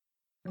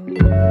This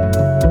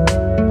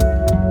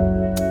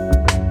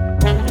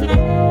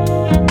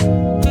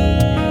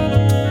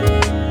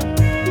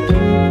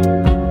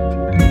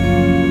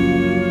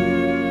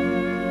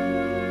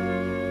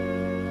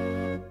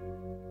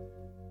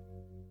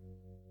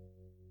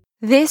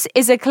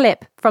is a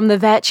clip from The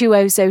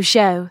Virtuoso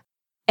Show,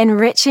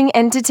 enriching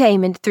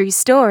entertainment through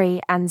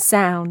story and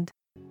sound.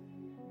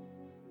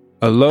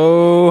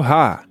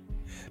 Aloha!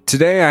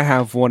 Today I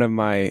have one of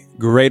my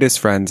greatest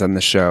friends on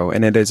the show,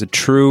 and it is a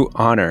true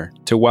honor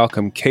to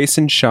welcome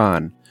Kason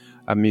Sean,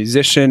 a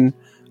musician,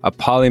 a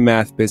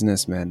polymath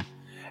businessman,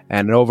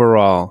 and an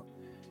overall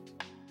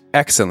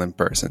excellent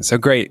person. So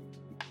great.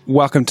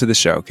 Welcome to the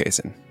show,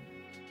 Kason.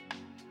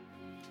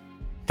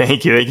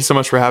 Thank you. Thank you so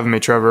much for having me,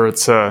 Trevor.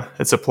 It's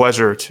a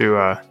pleasure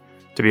to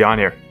be on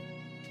here.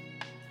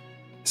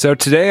 So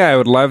today I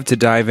would love to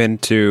dive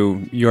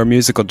into your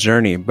musical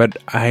journey, but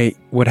I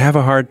would have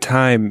a hard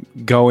time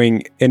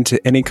going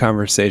into any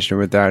conversation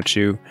without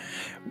you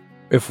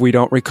if we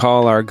don't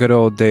recall our good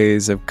old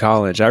days of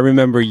college. I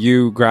remember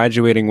you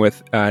graduating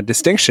with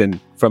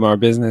distinction from our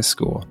business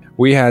school.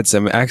 We had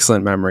some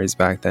excellent memories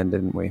back then,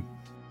 didn't we?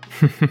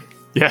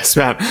 Yes,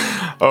 man.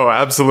 Oh,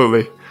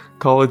 absolutely.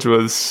 College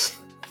was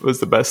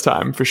the best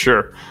time for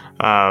sure.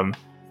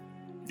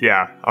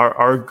 Yeah,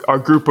 our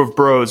group of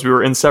bros, we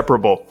were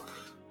inseparable.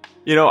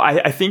 You know,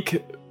 I think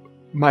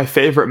my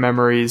favorite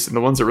memories and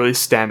the ones that really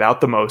stand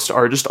out the most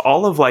are just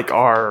all of like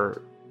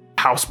our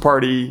house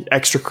party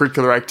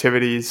extracurricular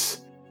activities,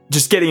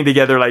 just getting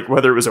together, like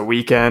whether it was a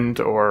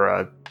weekend or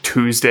a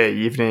Tuesday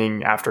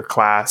evening after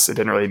class. It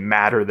didn't really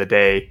matter the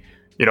day.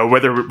 You know,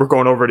 whether we're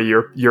going over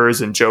to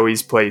yours and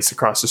Joey's place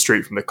across the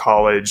street from the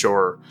college,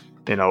 or,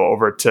 you know,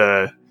 over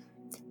to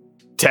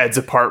Ted's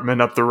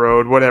apartment up the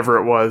road, whatever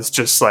it was,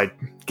 just like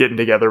getting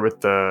together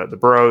with the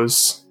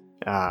bros,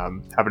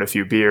 having a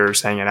few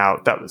beers, hanging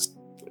out.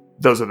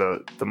 Those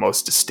are the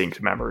most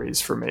distinct memories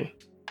for me.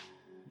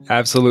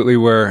 Absolutely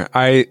were.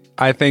 I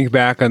think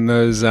back on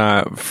those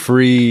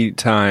free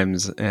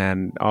times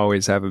and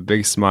always have a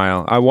big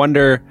smile. I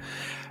wonder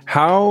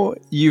how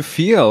you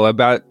feel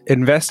about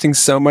investing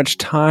so much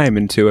time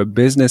into a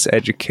business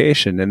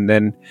education and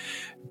then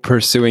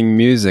pursuing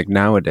music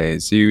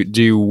nowadays. Do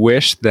you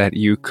wish that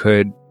you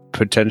could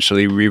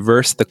potentially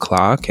reverse the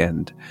clock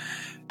and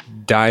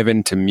dive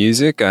into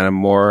music in a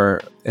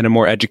more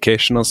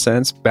educational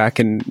sense back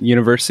in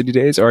university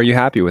days, or are you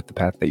happy with the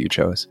path that you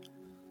chose?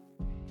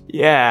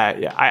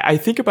 Yeah, I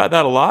think about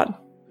that a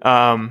lot,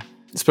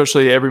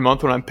 especially every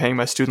month when I'm paying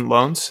my student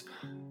loans.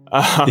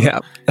 Yeah,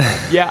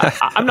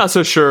 I'm not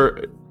so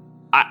sure.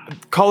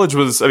 College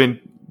was,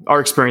 our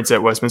experience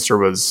at Westminster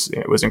was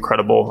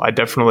incredible. I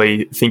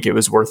definitely think it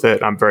was worth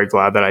it. I'm very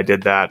glad that I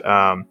did that.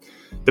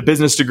 The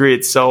business degree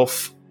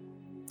itself,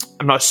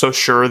 I'm not so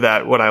sure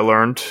that what I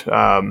learned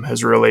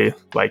has really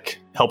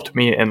helped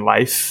me in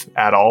life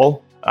at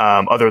all,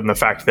 other than the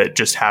fact that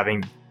just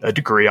having a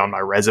degree on my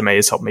resume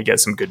has helped me get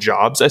some good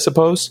jobs, I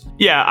suppose.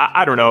 Yeah,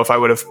 I don't know if I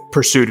would have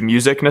pursued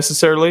music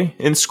necessarily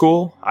in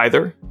school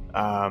either.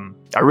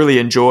 I really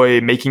enjoy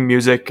making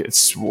music.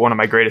 It's one of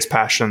my greatest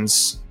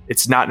passions.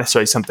 It's not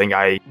necessarily something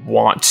I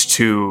want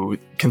to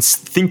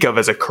think of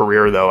as a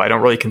career, though. I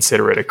don't really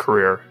consider it a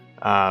career.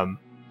 I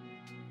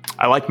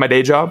like my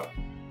day job.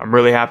 I'm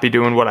really happy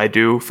doing what I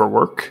do for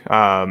work.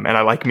 And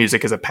I like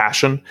music as a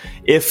passion.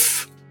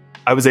 If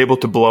I was able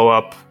to blow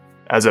up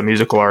as a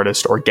musical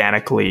artist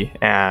organically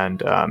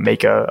and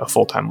make a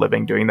full-time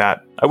living doing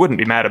that, I wouldn't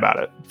be mad about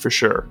it, for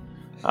sure.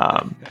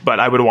 But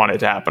I would want it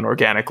to happen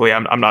organically.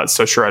 I'm not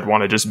so sure I'd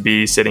want to just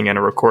be sitting in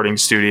a recording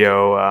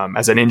studio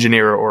as an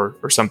engineer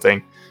or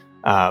something,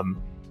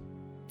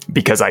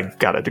 because I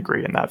got a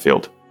degree in that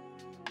field.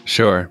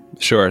 Sure.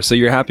 So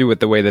you're happy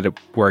with the way that it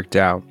worked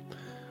out.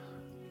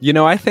 You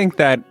know, I think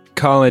that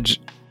college,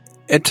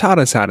 it taught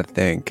us how to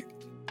think.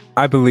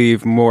 I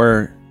believe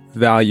more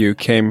value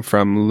came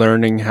from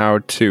learning how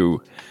to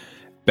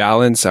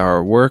balance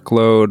our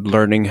workload,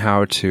 learning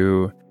how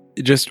to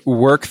just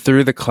work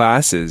through the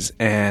classes.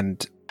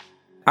 And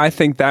I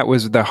think that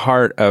was the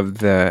heart of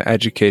the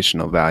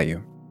educational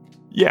value.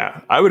 Yeah,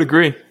 I would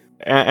agree.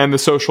 And the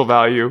social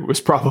value was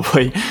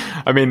probably,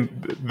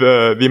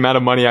 the amount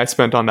of money I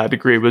spent on that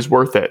degree was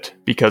worth it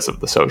because of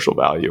the social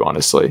value,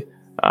 honestly.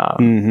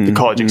 The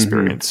college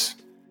experience.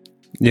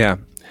 Yeah.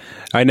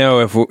 I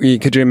know.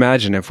 Could you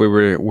imagine if we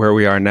were where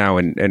we are now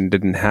and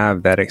didn't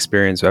have that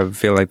experience? I would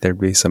feel like there'd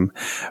be some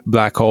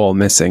black hole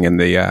missing in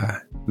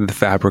the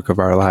fabric of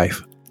our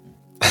life.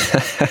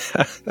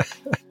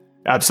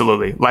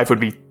 Absolutely. Life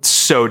would be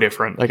so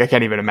different. I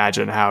can't even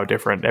imagine how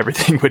different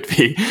everything would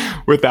be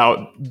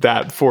without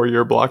that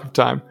 4-year block of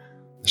time.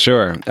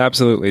 Sure.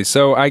 Absolutely.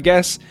 So I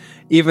guess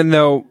even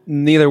though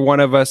neither one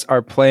of us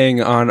are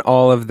playing on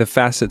all of the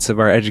facets of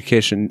our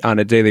education on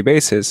a daily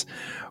basis,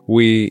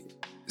 we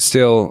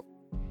still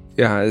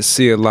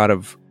see a lot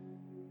of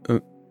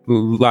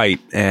light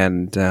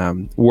and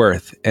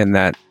worth in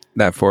that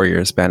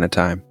 4-year span of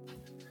time.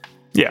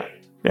 Yeah,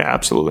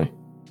 absolutely.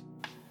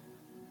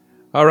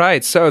 All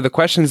right. So the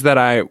questions that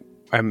I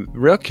I'm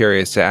real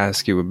curious to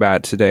ask you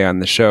about today on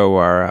the show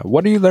are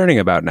what are you learning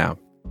about now?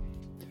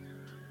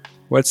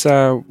 What's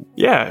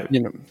yeah, you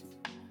know,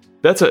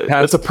 that's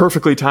a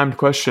perfectly timed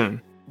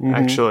question,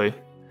 actually,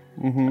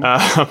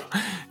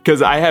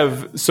 because I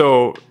have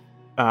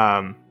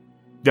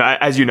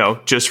as you know,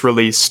 just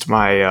released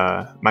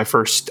my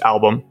first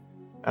album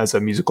as a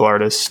musical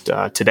artist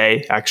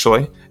today,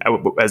 actually,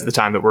 as the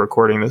time that we're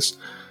recording this.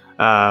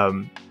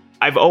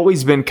 I've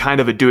always been kind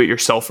of a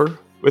do-it-yourselfer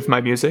with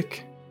my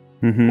music.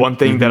 One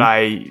thing that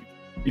I,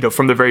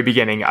 from the very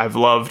beginning, I've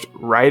loved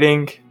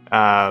writing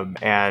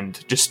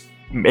and just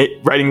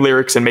writing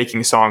lyrics and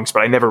making songs,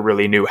 but I never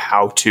really knew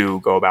how to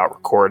go about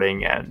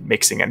recording and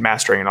mixing and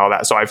mastering and all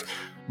that. So I've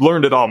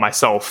learned it all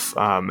myself.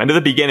 And at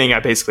the beginning, I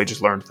basically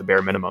just learned the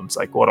bare minimums.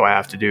 Like, what do I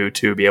have to do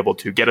to be able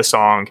to get a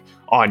song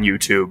on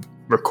YouTube,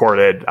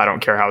 recorded? I don't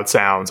care how it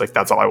sounds. Like,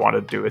 that's all I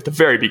wanted to do at the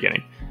very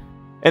beginning.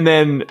 And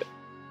then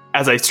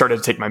as I started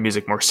to take my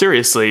music more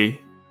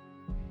seriously,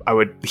 I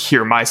would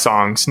hear my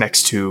songs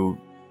next to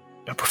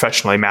a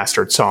professionally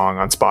mastered song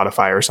on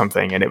Spotify or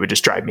something, and it would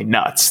just drive me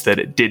nuts that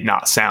it did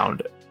not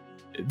sound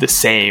the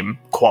same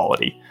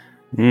quality.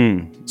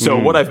 So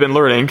what I've been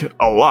learning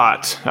a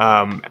lot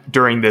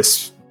during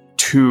this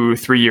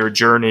 2-3 year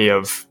journey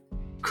of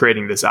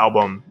creating this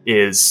album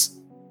is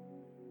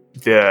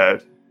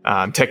the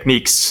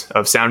techniques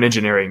of sound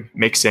engineering,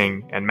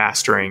 mixing, and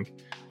mastering.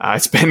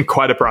 It's been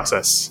quite a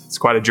process. It's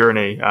quite a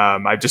journey.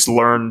 I've just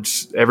learned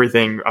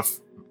everything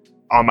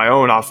on my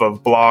own off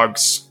of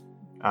blogs,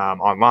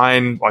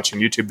 online, watching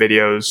YouTube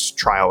videos,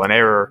 trial and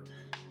error,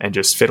 and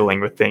just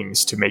fiddling with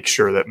things to make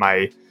sure that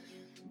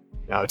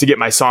to get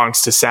my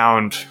songs to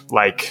sound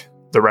like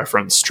the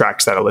reference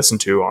tracks that I listen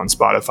to on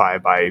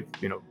Spotify by,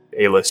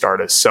 A-list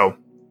artists. So,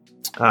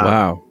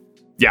 wow.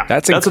 Yeah,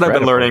 that's what I've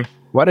been learning.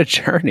 What a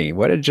journey.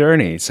 What a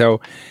journey. So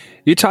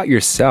you taught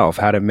yourself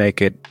how to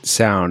make it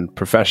sound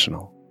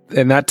professional.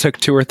 And that took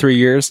 2 or 3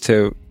 years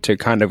to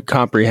kind of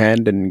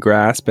comprehend and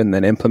grasp and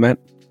then implement?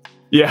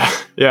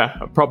 Yeah,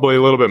 probably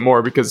a little bit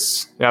more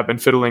because I've been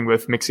fiddling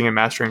with mixing and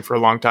mastering for a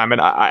long time. And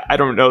I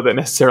don't know that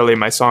necessarily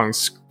my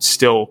songs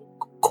still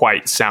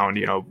quite sound,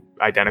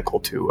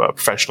 identical to a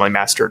professionally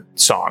mastered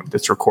song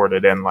that's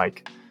recorded in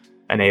like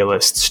an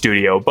A-list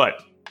studio,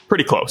 but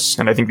pretty close.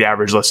 And I think the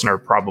average listener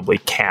probably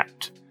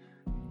can't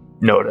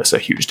notice a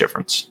huge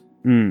difference.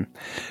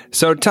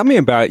 So tell me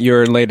about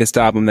your latest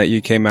album that you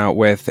came out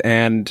with,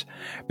 and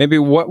maybe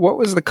what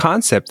was the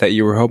concept that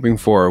you were hoping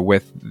for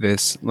with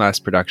this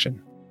last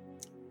production?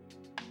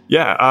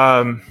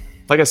 Yeah,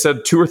 like I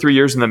said, 2 or 3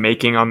 years in the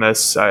making on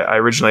this. I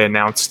originally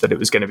announced that it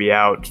was going to be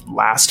out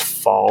last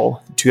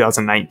fall,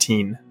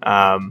 2019,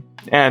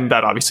 and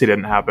that obviously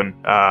didn't happen.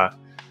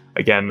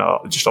 Again,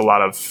 just a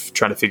lot of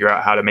trying to figure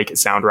out how to make it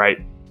sound right.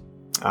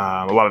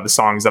 A lot of the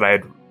songs that I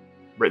had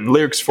written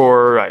lyrics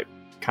for, I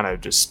kind of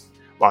just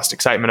lost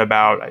excitement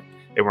about.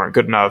 They weren't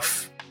good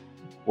enough,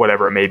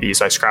 whatever it may be.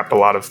 So I scrapped a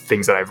lot of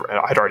things that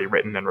I'd already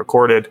written and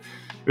recorded.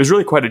 It was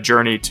really quite a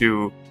journey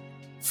to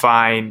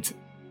find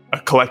a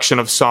collection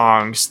of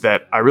songs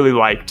that I really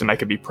liked and I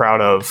could be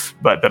proud of,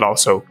 but that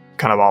also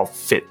kind of all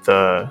fit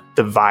the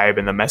vibe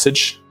and the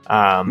message.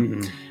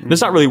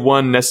 There's not really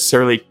one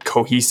necessarily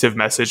cohesive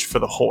message for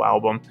the whole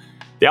album.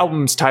 The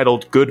album's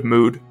titled Good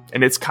Mood,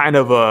 and it's kind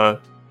of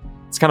a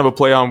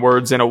play on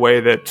words in a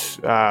way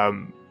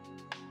that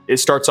it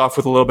starts off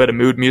with a little bit of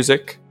mood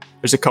music.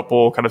 There's a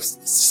couple kind of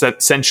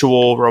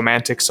sensual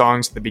romantic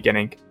songs at the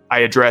beginning. I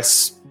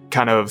address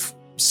kind of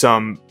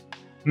some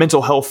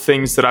mental health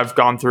things that I've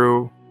gone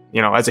through,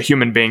 as a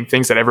human being,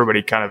 things that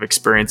everybody kind of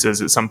experiences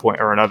at some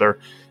point or another.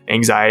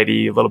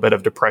 Anxiety, a little bit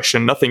of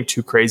depression, nothing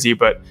too crazy,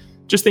 but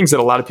just things that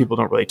a lot of people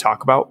don't really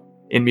talk about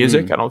in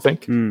music, I don't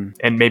think,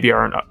 and maybe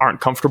aren't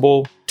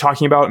comfortable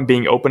talking about and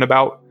being open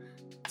about.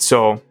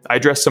 So I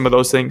address some of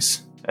those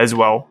things as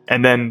well.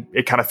 And then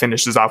it kind of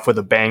finishes off with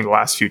a bang. The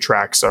last few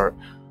tracks are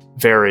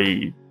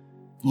very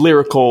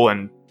lyrical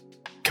and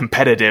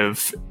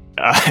competitive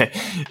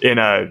in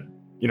a,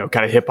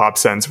 kind of hip hop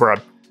sense where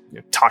I'm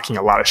talking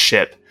a lot of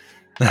shit.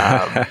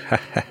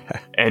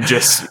 And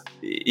just,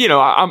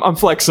 I'm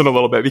flexing a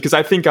little bit because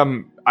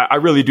I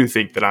really do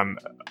think that I'm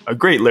a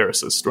great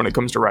lyricist when it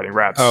comes to writing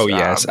raps. Oh,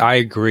 yes, I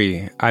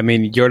agree. I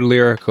mean, your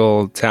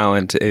lyrical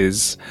talent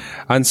is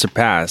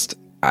unsurpassed.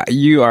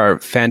 You are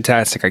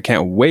fantastic. I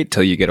can't wait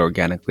till you get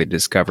organically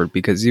discovered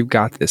because you've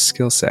got this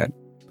skill set.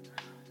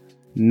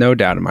 No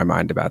doubt in my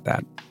mind about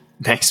that.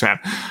 Thanks, man.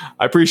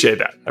 I appreciate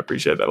that.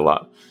 A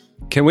lot.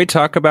 Can we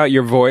talk about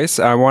your voice?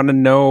 I want to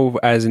know,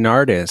 as an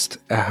artist,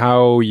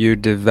 how you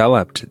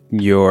developed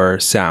your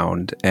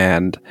sound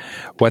and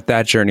what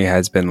that journey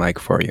has been like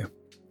for you.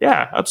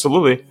 Yeah,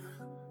 absolutely.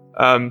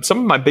 Some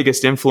of my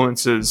biggest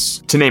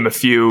influences, to name a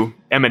few,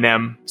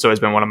 Eminem, has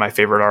been one of my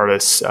favorite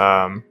artists.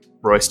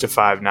 Royce da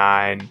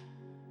 5'9",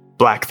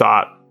 Black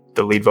Thought,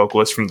 the lead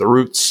vocalist from The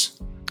Roots,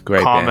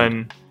 Great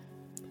Common.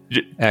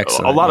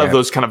 Excellent. A lot of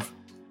those kind of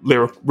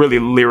really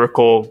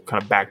lyrical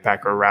kind of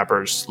backpacker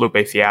rappers,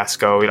 Lupe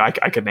Fiasco. I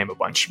could name a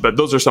bunch, but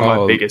those are some of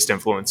my biggest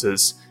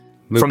influences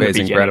Lupe from the is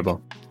beginning.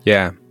 Incredible.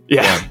 Yeah.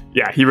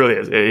 Yeah, he really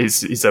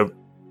is. He's a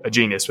a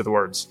genius with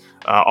words.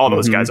 All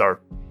those guys are.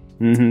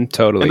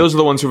 Totally. And those are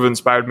the ones who've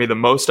inspired me the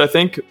most, I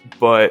think.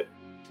 But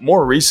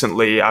more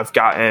recently, I've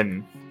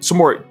gotten some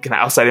more kind of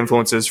outside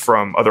influences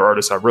from other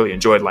artists I've really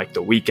enjoyed, like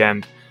The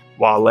Weeknd,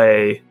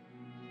 Wale,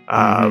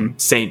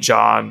 St.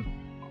 John,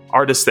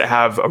 artists that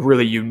have a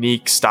really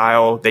unique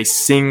style. They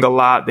sing a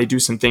lot. They do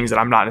some things that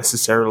I'm not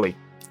necessarily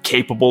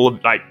capable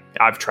of. Like,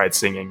 I've tried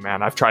singing,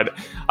 man.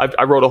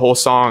 I wrote a whole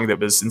song that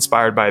was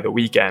inspired by The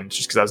Weeknd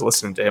just because I was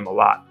listening to him a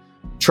lot.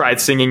 Tried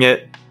singing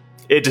it.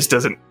 It just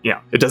doesn't,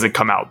 it doesn't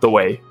come out the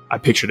way I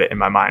pictured it in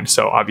my mind.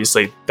 So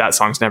obviously that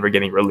song's never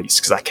getting released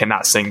because I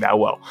cannot sing that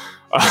well.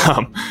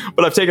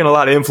 But I've taken a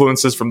lot of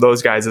influences from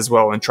those guys as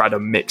well and tried to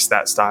mix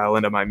that style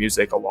into my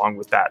music along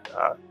with that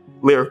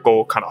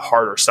lyrical kind of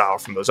harder style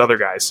from those other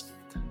guys.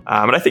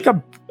 And I think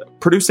I'm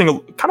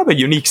producing kind of a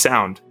unique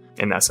sound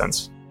in that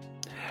sense.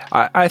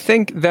 I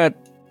think that,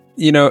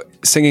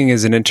 singing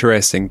is an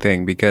interesting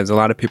thing because a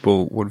lot of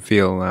people would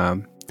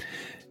feel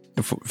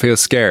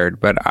scared,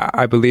 but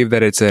I believe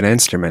that it's an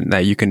instrument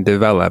that you can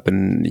develop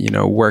and,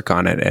 work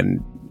on it.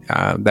 And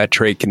that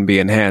trait can be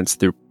enhanced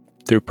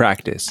through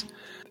practice.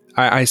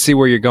 I see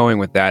where you're going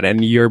with that.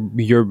 And your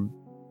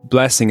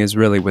blessing is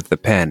really with the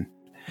pen.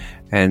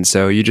 And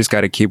so you just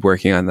got to keep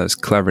working on those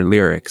clever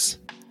lyrics.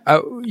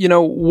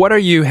 What are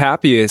you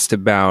happiest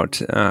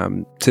about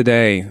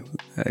today?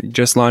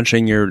 Just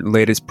launching your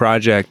latest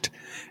project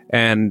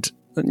and,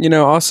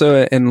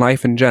 also in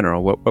life in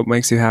general. What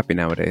makes you happy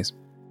nowadays?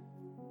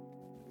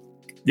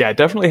 Yeah,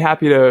 definitely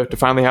happy to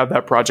finally have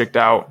that project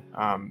out.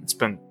 It's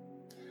been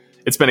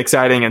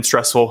exciting and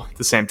stressful at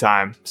the same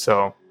time.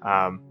 So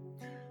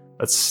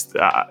that's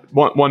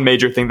one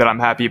major thing that I'm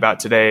happy about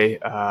today.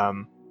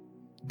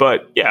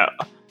 But yeah,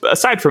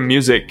 aside from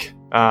music,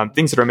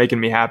 things that are making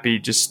me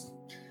happy,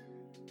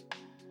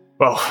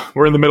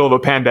 we're in the middle of a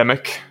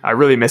pandemic. I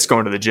really miss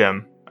going to the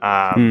gym.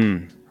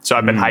 So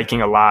I've been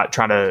hiking a lot,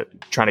 trying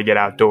to get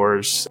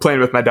outdoors, playing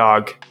with my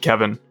dog,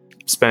 Kevin,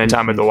 spending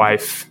time with the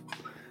wife.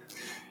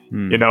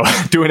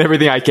 Doing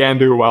everything I can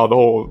do while the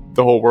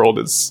whole world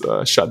is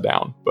shut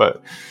down.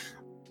 But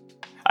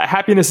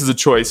happiness is a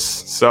choice.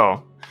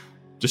 So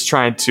just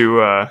trying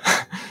to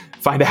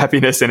find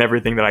happiness in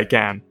everything that I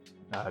can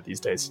these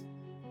days.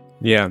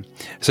 Yeah.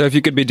 So if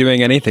you could be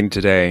doing anything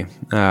today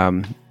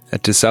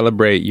to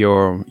celebrate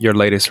your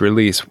latest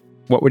release,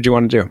 what would you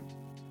want to do?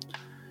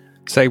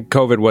 Say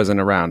COVID wasn't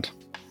around.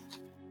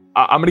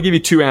 I'm going to give you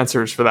two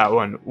answers for that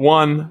one.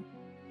 One,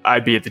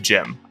 I'd be at the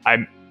gym.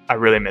 I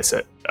really miss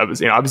it. I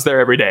was there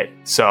every day.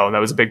 So that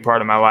was a big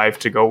part of my life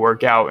to go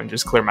work out and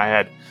just clear my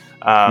head.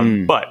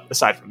 But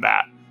aside from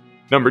that,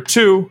 number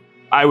two,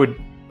 I would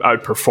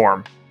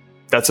perform.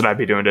 That's what I'd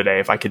be doing today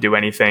if I could do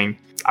anything.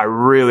 I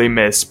really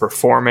miss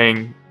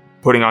performing,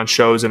 putting on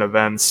shows and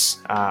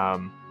events.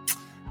 I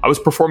was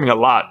performing a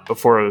lot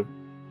before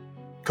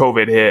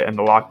COVID hit and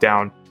the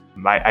lockdown.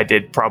 I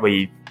did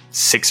probably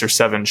 6 or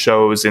 7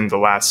 shows in the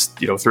last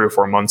 3 or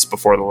 4 months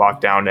before the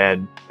lockdown,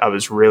 and I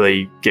was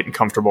really getting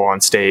comfortable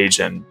on stage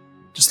and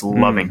just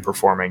loving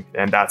performing.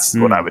 And that's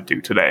what I would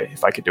do today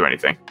if I could do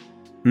anything.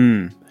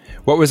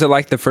 What was it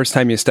like the first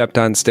time you stepped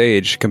on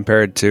stage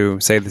compared to,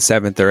 say, the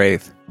 7th or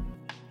 8th?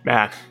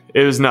 Man,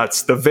 it was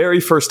nuts. The very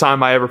first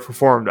time I ever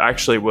performed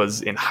actually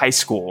was in high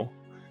school.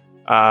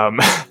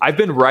 I've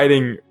been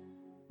writing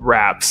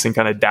raps and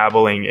kind of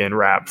dabbling in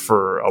rap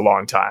for a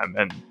long time,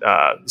 and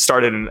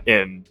started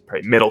in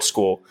probably middle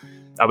school.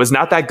 I was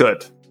not that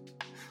good.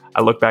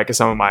 I look back at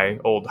some of my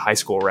old high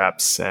school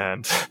raps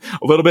and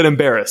a little bit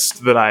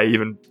embarrassed that I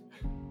even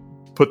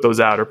put those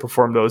out or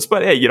performed those.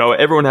 But hey,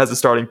 everyone has a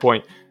starting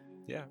point.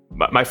 Yeah.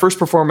 My first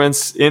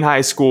performance in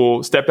high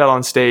school, stepped out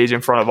on stage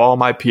in front of all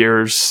my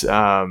peers,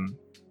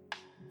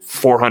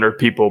 400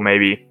 people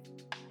maybe.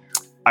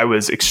 I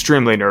was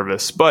extremely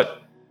nervous,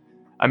 but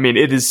I mean,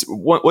 it is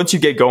once you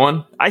get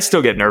going, I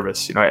still get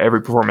nervous.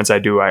 Every performance I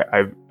do,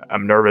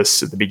 I'm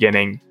nervous at the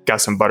beginning,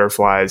 got some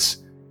butterflies,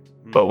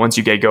 but once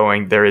you get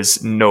going, there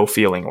is no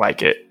feeling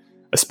like it,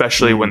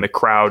 especially when the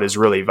crowd is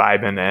really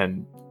vibing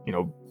and,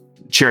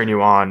 cheering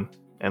you on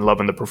and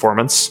loving the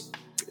performance.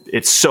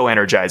 It's so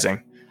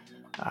energizing.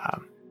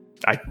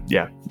 I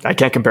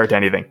can't compare it to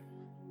anything.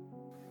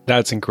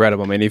 That's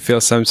incredible, man. You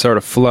feel some sort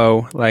of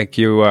flow, like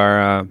you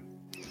are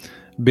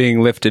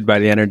being lifted by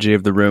the energy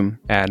of the room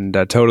and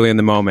totally in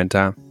the moment.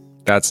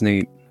 That's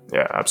neat.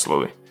 Yeah,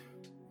 absolutely.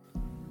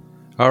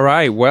 All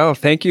right. Well,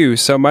 thank you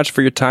so much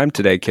for your time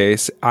today,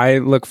 Case. I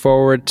look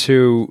forward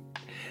to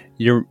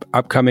your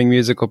upcoming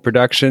musical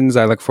productions.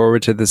 I look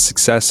forward to the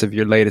success of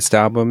your latest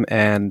album,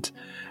 and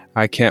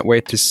I can't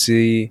wait to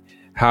see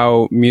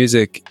how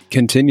music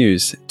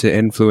continues to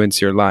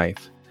influence your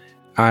life.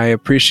 I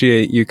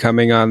appreciate you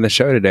coming on the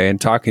show today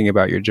and talking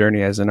about your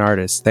journey as an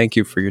artist. Thank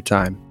you for your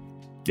time.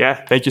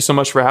 Yeah, thank you so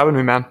much for having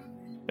me, man.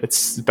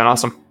 It's been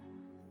awesome.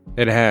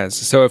 It has.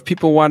 So if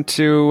people want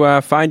to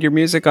find your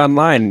music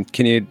online,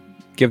 can you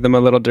give them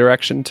a little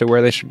direction to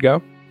where they should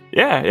go?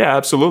 Yeah,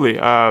 absolutely.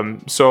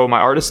 So my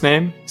artist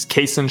name is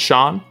Kasen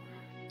Shawn,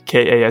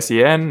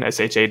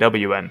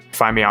 Kasen Shawn.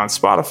 Find me on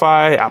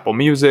Spotify, Apple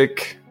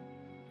Music,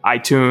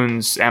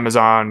 iTunes,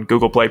 Amazon,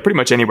 Google Play, pretty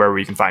much anywhere where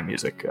you can find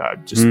music.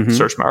 Just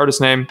search my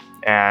artist name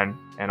and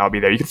I'll be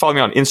there. You can follow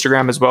me on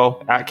Instagram as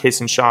well, at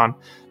Case and Sean.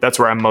 That's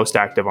where I'm most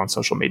active on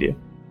social media.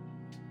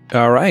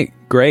 All right.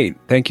 Great.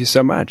 Thank you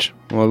so much.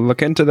 We'll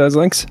look into those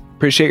links.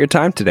 Appreciate your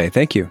time today.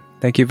 Thank you.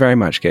 Thank you very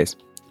much, Case.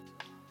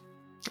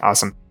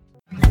 Awesome.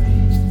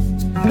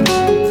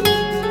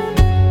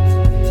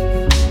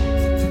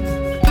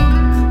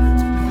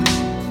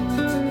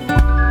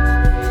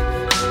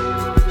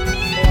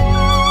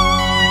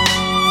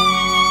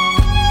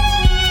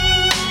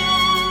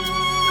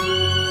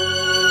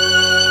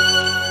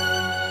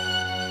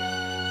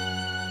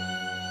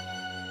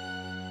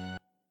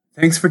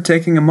 Thanks for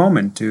taking a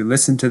moment to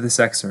listen to this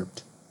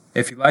excerpt.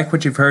 If you like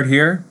what you've heard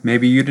here,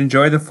 maybe you'd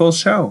enjoy the full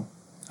show.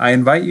 I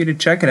invite you to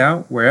check it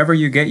out wherever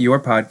you get your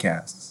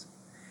podcasts.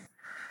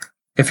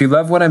 If you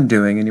love what I'm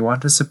doing and you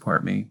want to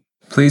support me,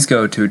 please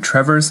go to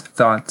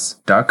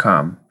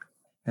trevorsthoughts.com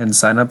and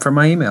sign up for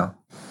my email.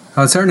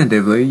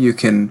 Alternatively, you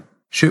can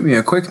shoot me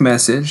a quick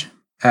message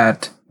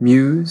at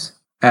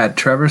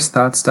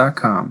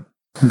muse@trevorsthoughts.com.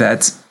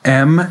 That's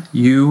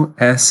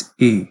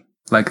MUSE,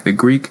 like the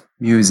Greek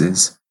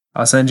muses.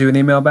 I'll send you an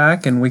email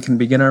back and we can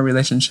begin our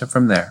relationship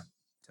from there.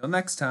 Till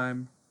next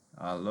time,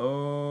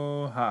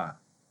 aloha.